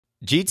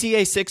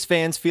GTA 6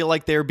 fans feel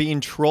like they're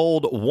being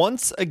trolled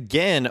once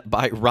again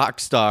by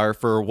Rockstar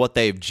for what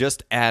they've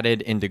just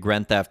added into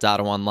Grand Theft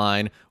Auto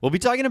Online. We'll be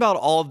talking about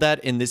all of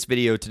that in this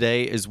video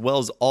today, as well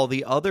as all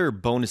the other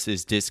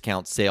bonuses,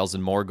 discounts, sales,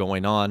 and more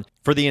going on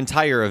for the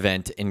entire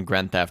event in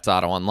Grand Theft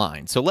Auto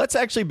Online. So let's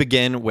actually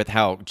begin with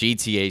how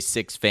GTA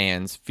 6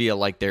 fans feel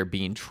like they're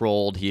being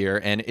trolled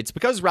here, and it's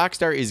because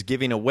Rockstar is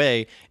giving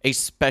away a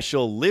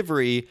special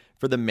livery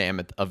for the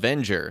Mammoth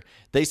Avenger.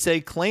 They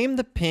say claim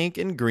the pink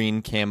and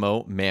green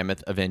camo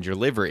Mammoth Avenger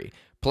livery.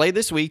 Play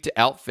this week to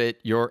outfit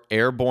your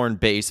airborne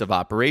base of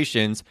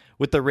operations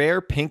with the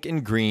rare pink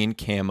and green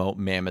camo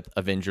Mammoth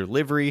Avenger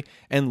livery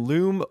and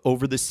loom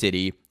over the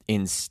city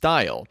in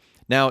style.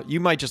 Now, you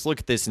might just look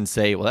at this and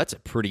say, well, that's a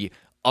pretty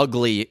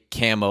ugly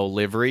camo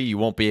livery. You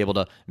won't be able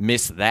to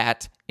miss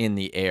that in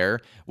the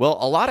air. Well,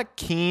 a lot of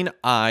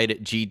keen-eyed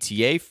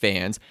GTA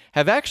fans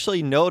have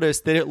actually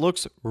noticed that it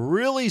looks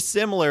really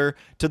similar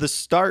to the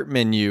start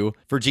menu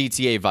for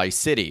GTA Vice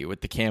City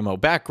with the camo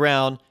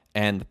background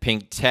and the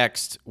pink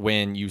text.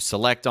 When you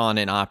select on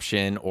an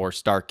option or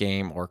start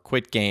game or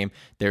quit game,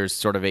 there's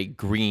sort of a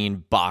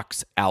green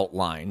box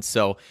outline.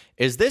 So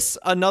is this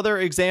another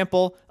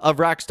example of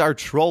Rockstar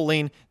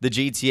trolling the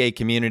GTA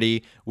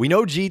community? We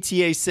know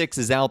GTA 6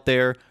 is out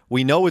there.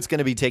 We know it's going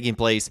to be taking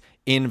place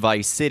in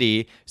Vice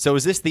City. So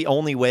is this the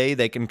only way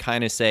they can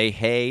kind of say,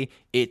 hey,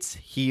 it's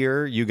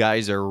here, you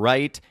guys are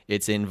right,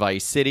 it's in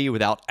Vice City,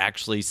 without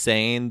actually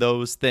saying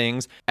those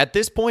things? At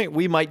this point,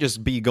 we might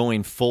just be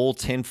going full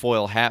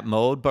tinfoil hat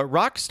mode, but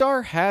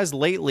Rockstar has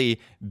lately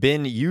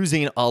been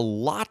using a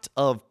lot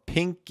of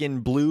pink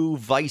and blue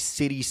Vice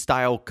City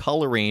style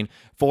coloring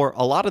for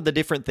a lot of the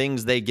different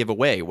things they give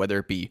away, whether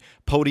it be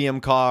podium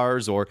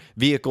cars or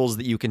vehicles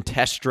that you can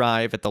test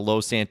drive at the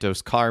Los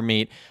Santos car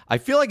meet. I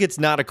feel like it's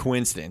not a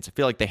coincidence. I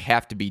feel like they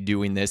have to be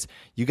doing this.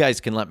 You guys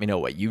can let me know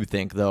what you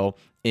think, though,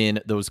 in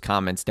those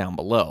comments down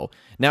below.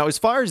 Now, as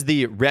far as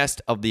the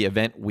rest of the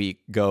event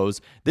week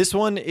goes, this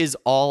one is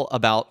all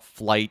about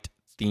flight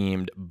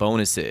themed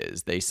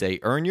bonuses. They say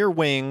earn your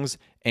wings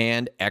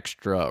and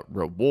extra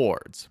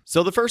rewards.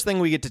 So the first thing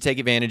we get to take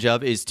advantage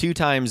of is 2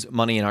 times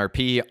money in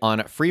RP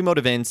on free mode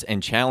events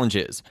and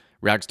challenges.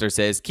 Rockstar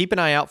says keep an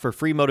eye out for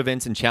free mode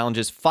events and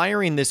challenges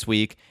firing this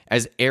week,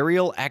 as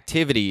aerial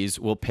activities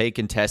will pay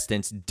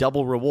contestants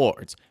double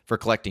rewards for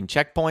collecting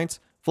checkpoints,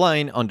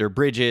 flying under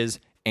bridges,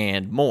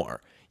 and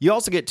more. You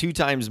also get 2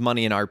 times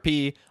money in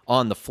RP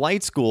on the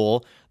flight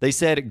school. They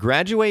said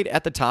graduate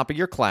at the top of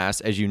your class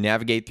as you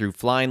navigate through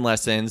flying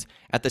lessons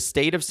at the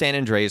State of San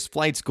Andreas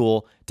Flight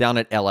School down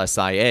at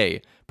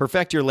LSIA.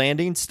 Perfect your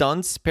landing,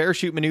 stunts,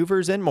 parachute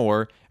maneuvers, and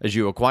more as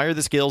you acquire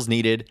the skills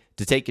needed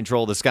to take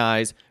control of the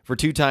skies for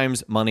 2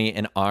 times money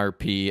in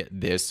RP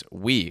this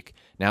week.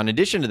 Now, in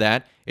addition to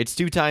that, it's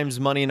 2 times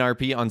money in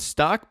RP on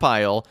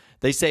Stockpile.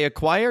 They say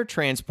acquire,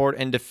 transport,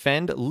 and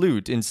defend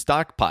loot in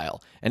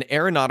Stockpile, an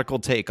aeronautical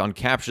take on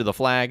Capture the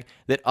Flag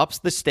that ups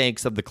the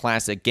stakes of the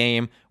classic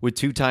game with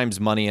 2 times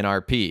money in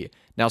RP.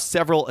 Now,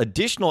 several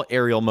additional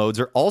aerial modes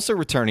are also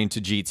returning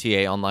to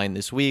GTA Online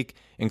this week,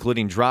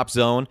 including Drop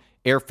Zone,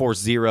 Air Force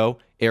Zero,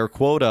 Air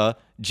Quota,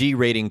 G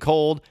Rating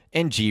Cold,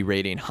 and G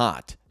Rating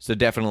Hot. So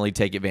definitely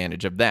take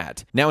advantage of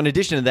that. Now, in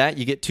addition to that,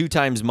 you get 2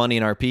 times money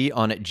in RP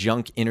on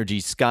Junk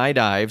Energy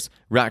Skydives.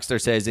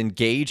 Rockstar says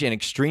engage in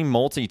extreme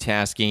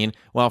multitasking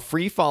while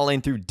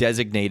free-falling through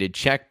designated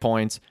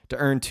checkpoints to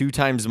earn 2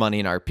 times money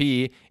in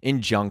RP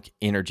in Junk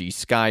Energy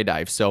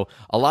Skydive. So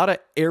a lot of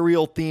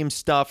aerial themed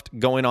stuff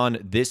going on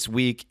this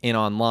week in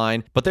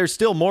online, but there's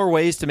still more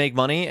ways to make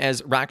money,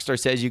 as Rockstar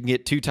says you can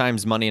get 2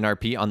 times money in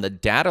RP on the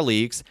data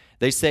leaks.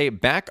 They say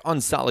back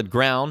on solid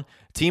ground,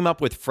 team up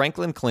with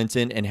Franklin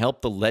Clinton and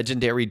help the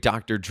legendary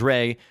Dr.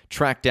 Dre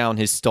track down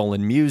his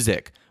stolen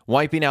music,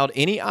 wiping out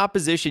any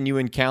opposition you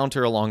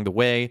encounter along the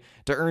way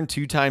to earn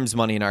 2 times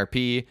money in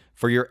RP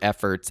for your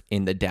efforts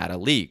in the data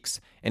leaks.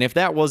 And if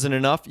that wasn't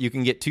enough, you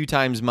can get 2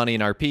 times money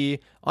in RP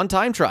on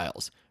time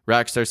trials.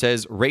 Rockstar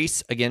says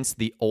race against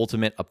the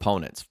ultimate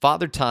opponents,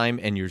 Father Time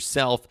and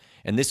yourself,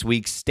 and this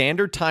week's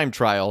standard time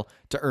trial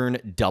to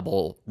earn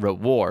double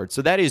reward.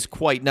 So that is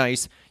quite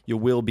nice. You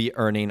will be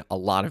earning a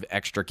lot of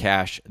extra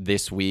cash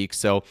this week.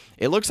 So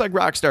it looks like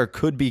Rockstar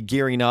could be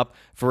gearing up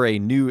for a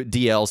new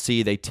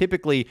DLC. They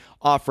typically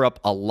offer up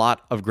a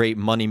lot of great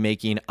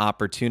money-making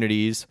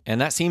opportunities, and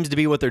that seems to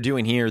be what they're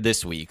doing here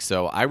this week.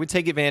 So I would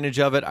take advantage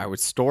of it. I would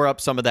store up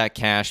some of that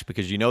cash,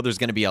 because you know there's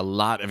going to be a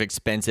lot of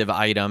expensive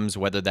items,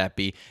 whether that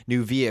be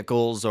new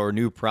vehicles or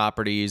new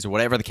properties or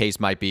whatever the case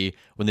might be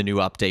when the new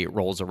update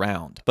rolls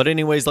around. But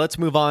anyways, let's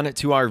move on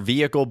to our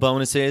vehicle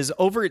bonuses.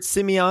 Over at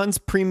Simeon's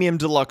Premium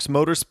Deluxe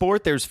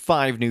Motorsport, there's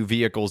 5 new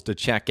vehicles to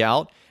check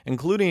out,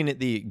 including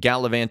the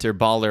Gallivanter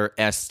Baller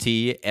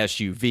ST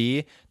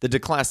SUV, the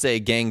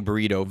DeClasse Gang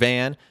Burrito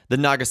van, the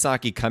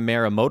Nagasaki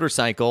Chimera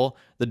motorcycle,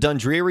 the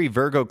Dundreary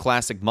Virgo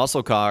Classic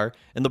muscle car,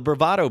 and the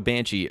Bravado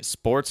Banshee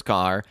sports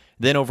car.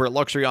 Then over at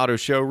Luxury Auto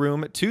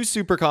Showroom, 2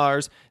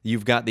 supercars.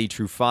 You've got the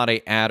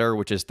Truffade Adder,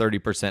 which is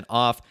 30%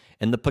 off,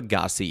 and the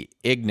Pegassi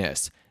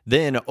Ignis.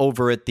 Then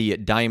over at the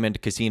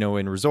Diamond Casino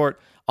and Resort,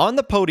 on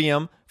the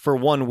podium for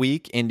 1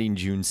 week ending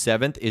June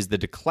 7th is the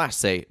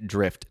DeClasse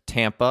Drift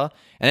Tampa.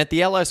 And at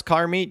the LS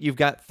Car Meet, you've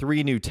got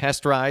 3 new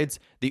test rides,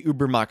 the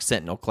Ubermax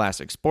Sentinel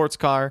Classic Sports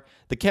Car,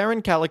 the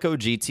Karen Calico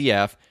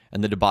GTF,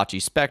 and the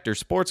Debauchee Spectre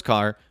Sports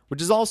Car,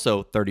 which is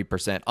also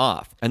 30%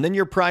 off. And then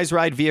your prize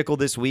ride vehicle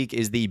this week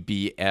is the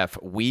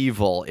BF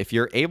Weevil. If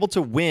you're able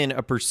to win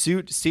a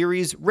Pursuit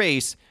Series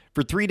race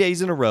for 3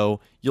 days in a row,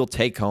 you'll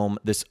take home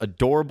this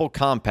adorable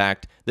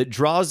compact that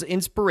draws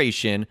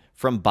inspiration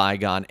from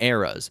bygone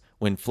eras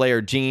when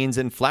flared jeans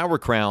and flower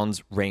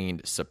crowns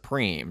reigned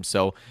supreme.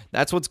 So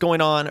that's what's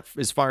going on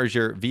as far as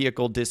your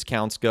vehicle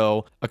discounts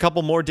go. A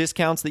couple more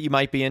discounts that you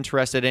might be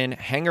interested in: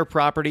 hangar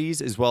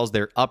properties as well as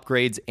their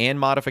upgrades and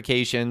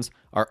modifications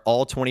are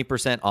all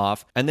 20%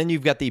 off. And then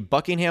you've got the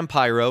Buckingham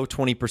Pyro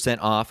 20%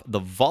 off, the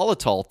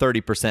Volatile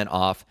 30%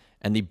 off,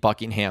 and the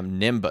Buckingham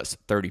Nimbus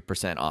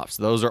 30% off.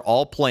 So those are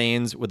all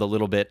planes with a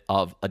little bit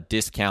of a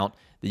discount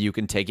that you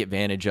can take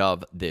advantage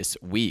of this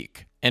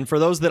week. And for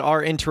those that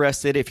are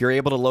interested, if you're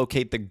able to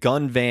locate the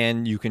gun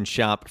van, you can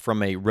shop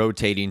from a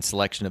rotating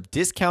selection of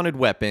discounted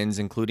weapons,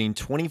 including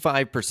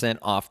 25%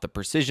 off the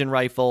precision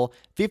rifle,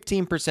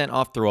 15%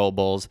 off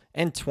throwables,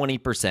 and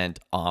 20%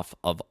 off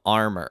of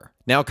armor.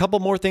 Now, a couple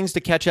more things to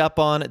catch up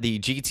on. The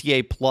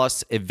GTA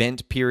Plus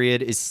event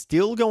period is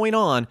still going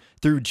on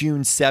through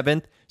June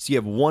 7th. So you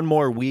have 1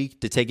 more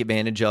week to take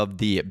advantage of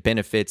the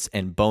benefits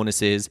and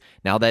bonuses.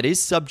 Now, that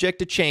is subject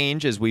to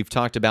change, as we've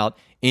talked about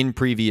in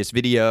previous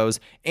videos.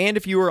 And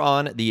if you are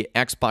on the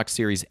Xbox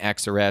Series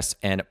X or S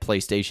and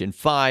PlayStation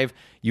 5,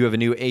 you have a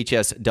new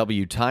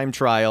HSW time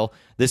trial.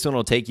 This one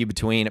will take you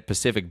between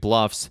Pacific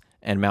Bluffs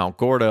and Mount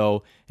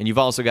Gordo. And you've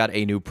also got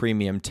a new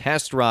premium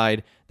test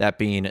ride, that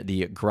being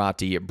the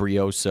Grotti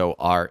Brioso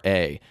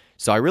RA.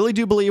 So I really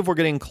do believe we're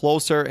getting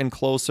closer and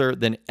closer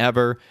than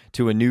ever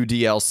to a new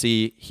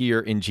DLC here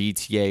in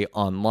GTA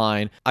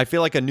Online. I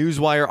feel like a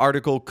Newswire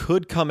article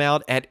could come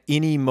out at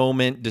any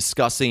moment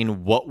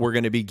discussing what we're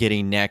going to be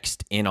getting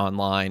next in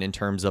Online in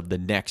terms of the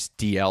next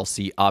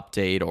DLC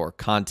update or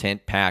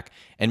content pack.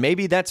 And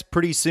maybe that's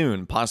pretty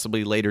soon,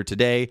 possibly later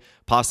today,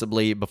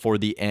 possibly before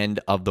the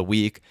end of the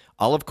week.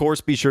 I'll, of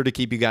course, be sure to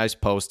keep you guys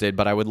posted,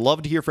 but I would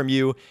love to hear from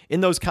you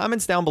in those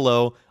comments down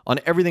below on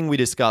everything we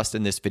discussed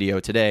in this video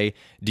today.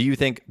 Do you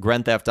think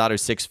Grand Theft Auto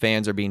 6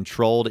 fans are being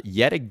trolled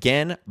yet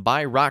again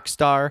by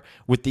Rockstar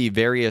with the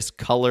various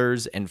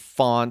colors and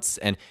fonts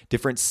and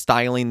different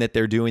styling that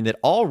they're doing that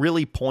all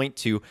really point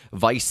to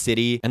Vice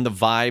City and the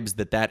vibes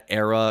that that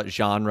era,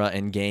 genre,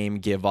 and game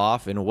give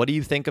off? And what do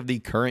you think of the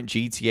current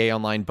GTA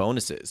Online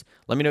bonuses?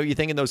 Let me know what you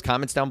think in those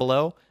comments down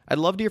below. I'd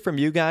love to hear from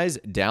you guys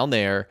down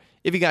there.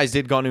 If you guys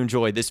did go on to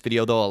enjoy this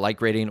video, though, a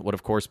like rating would,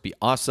 of course, be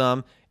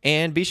awesome.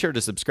 And be sure to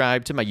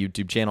subscribe to my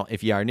YouTube channel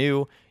if you are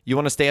new. You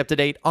want to stay up to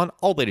date on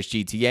all the latest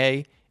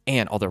GTA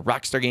and all the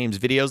Rockstar Games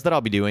videos that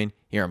I'll be doing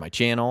here on my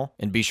channel.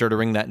 And be sure to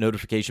ring that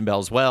notification bell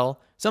as well.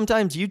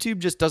 Sometimes YouTube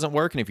just doesn't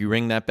work, and if you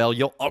ring that bell,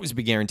 you'll always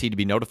be guaranteed to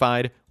be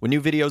notified when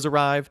new videos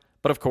arrive.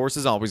 But of course,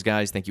 as always,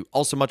 guys, thank you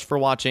all so much for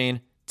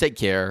watching. Take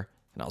care,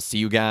 and I'll see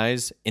you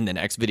guys in the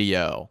next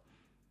video.